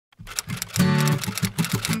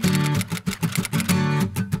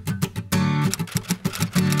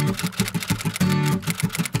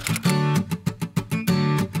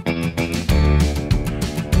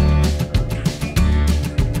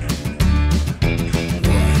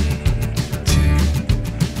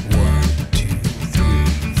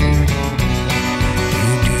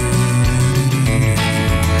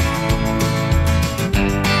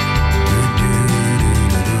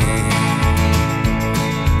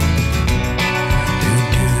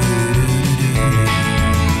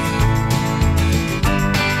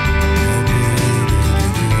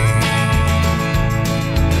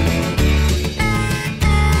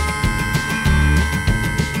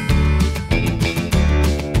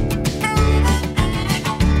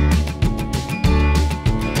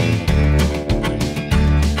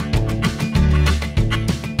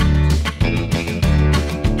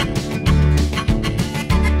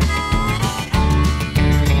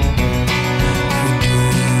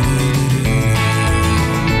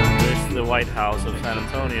Lighthouse of San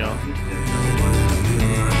Antonio.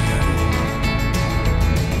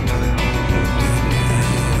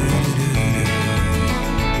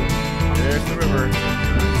 There's the river.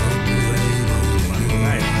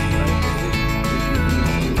 Nice.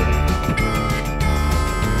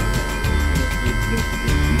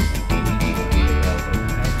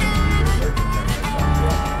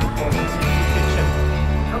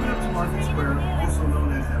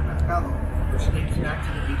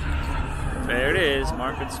 There it is,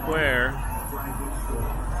 Market Square.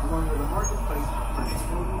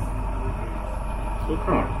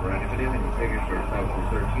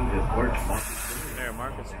 There,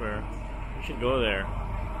 Market Square. We should go there.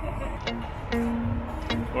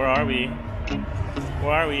 Where are we?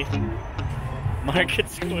 Where are we? Market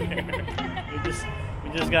Square. we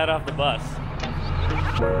just got off the bus.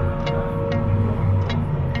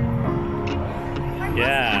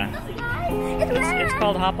 Yeah. It's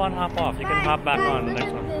called hop on, hop off. You can hop back on the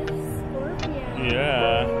next one.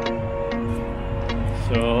 Yeah.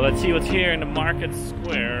 So let's see what's here in the Market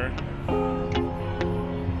Square.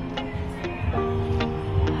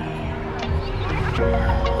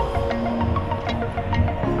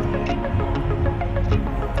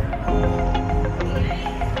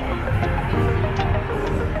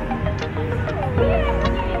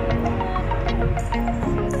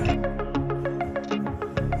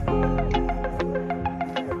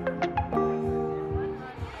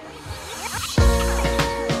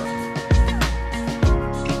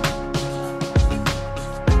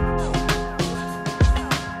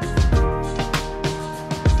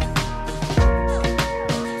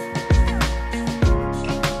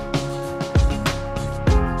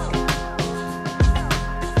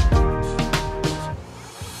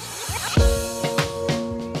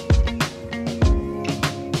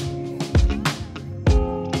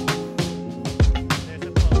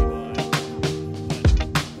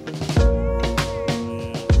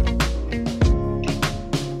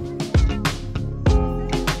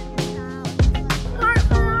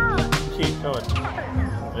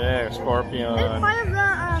 There, scorpion. It's part of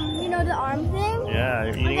the, you know, the arm thing? Yeah,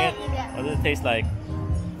 you're eating it? What does it taste like?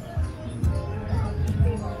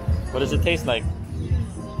 What does it taste like?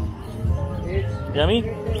 Yummy?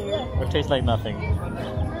 Or tastes like nothing?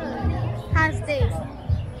 Has taste.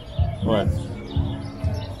 What?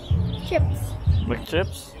 Chips. Like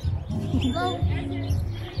chips? Well,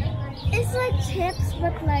 it's like chips,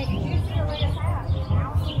 but like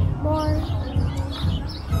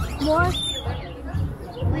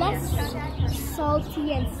less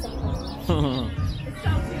salty and stuff.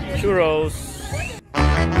 Churros.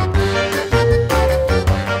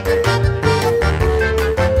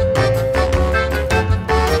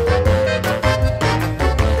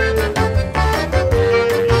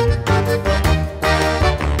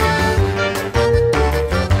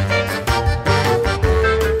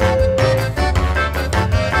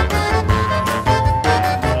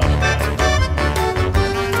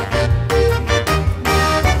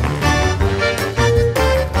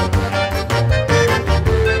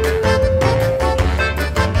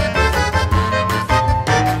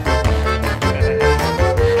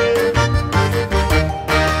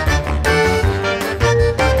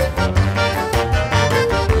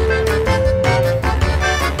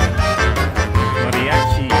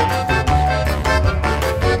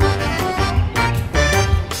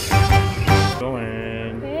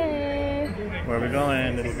 Where are we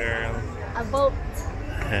going, little girl? A boat.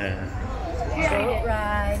 Boat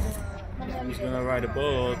ride. Who's gonna ride a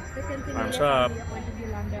boat? Arms up.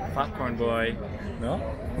 Popcorn boy. No?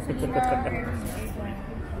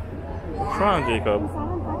 What's wrong, Jacob?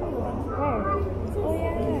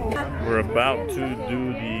 We're about to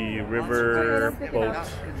do the river boat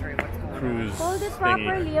cruise Hold it thingy.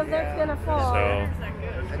 properly if it's gonna fall. So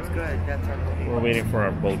we're waiting for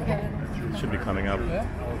our boat. It should be coming up.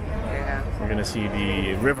 We're gonna see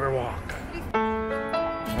the Riverwalk.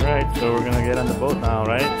 Alright, so we're gonna get on the boat now,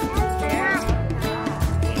 right?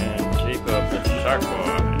 And Jacob, the shark boy.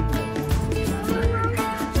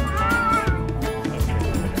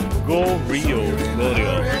 Go Rio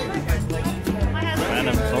Rodeo. San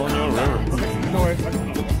Antonio River.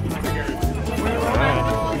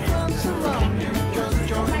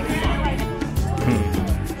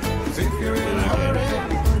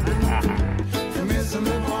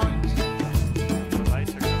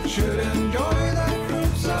 Should enjoy the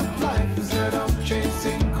fruits of life instead of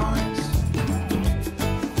chasing coins.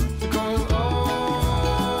 Because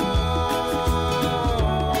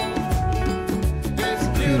it's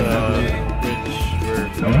beautiful.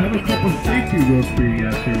 I'll have a cup of safety rope for you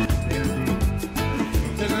after.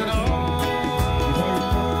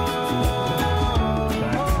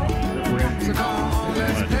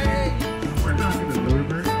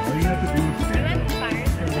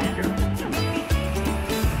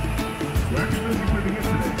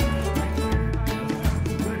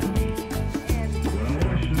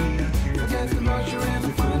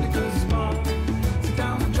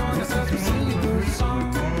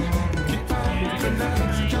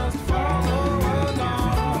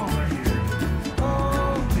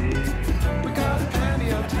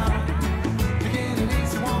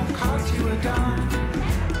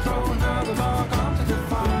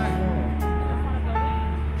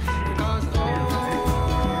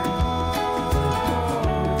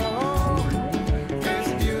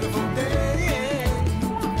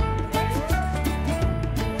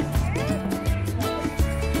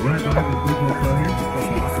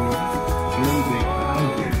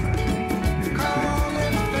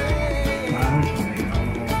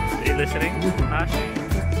 listening, Ash?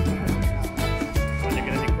 When you're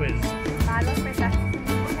gonna be quiz?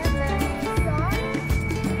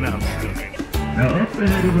 No, I'm just joking. Now up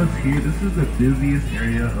ahead of us here, this is the busiest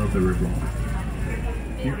area of the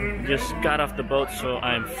Riverwalk. Just got off the boat, so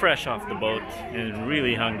I'm fresh off the boat and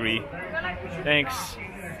really hungry. Thanks,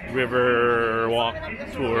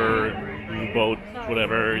 Riverwalk tour, boat,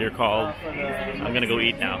 whatever you're called. I'm gonna go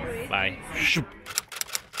eat now. Bye.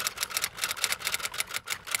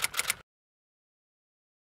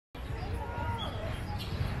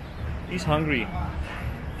 He's hungry.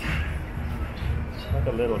 Like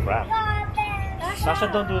a little rat. Sasha,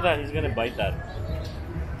 don't do that. He's gonna bite that.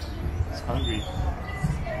 He's hungry.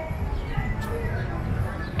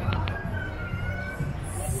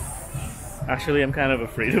 Actually, I'm kind of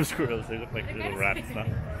afraid of squirrels. They look like little rats now.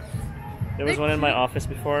 There was one in my office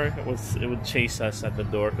before. It would chase us at the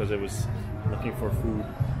door because it was looking for food.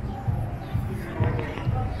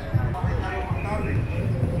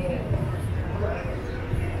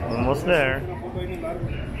 Almost there.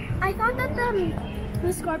 I thought that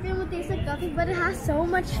the scorpion would taste like nothing, but it has so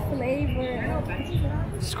much flavor.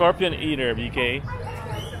 Scorpion eater, BK.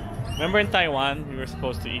 Remember in Taiwan, we were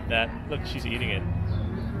supposed to eat that? Look, she's eating it.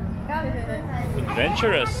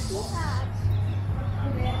 Adventurous.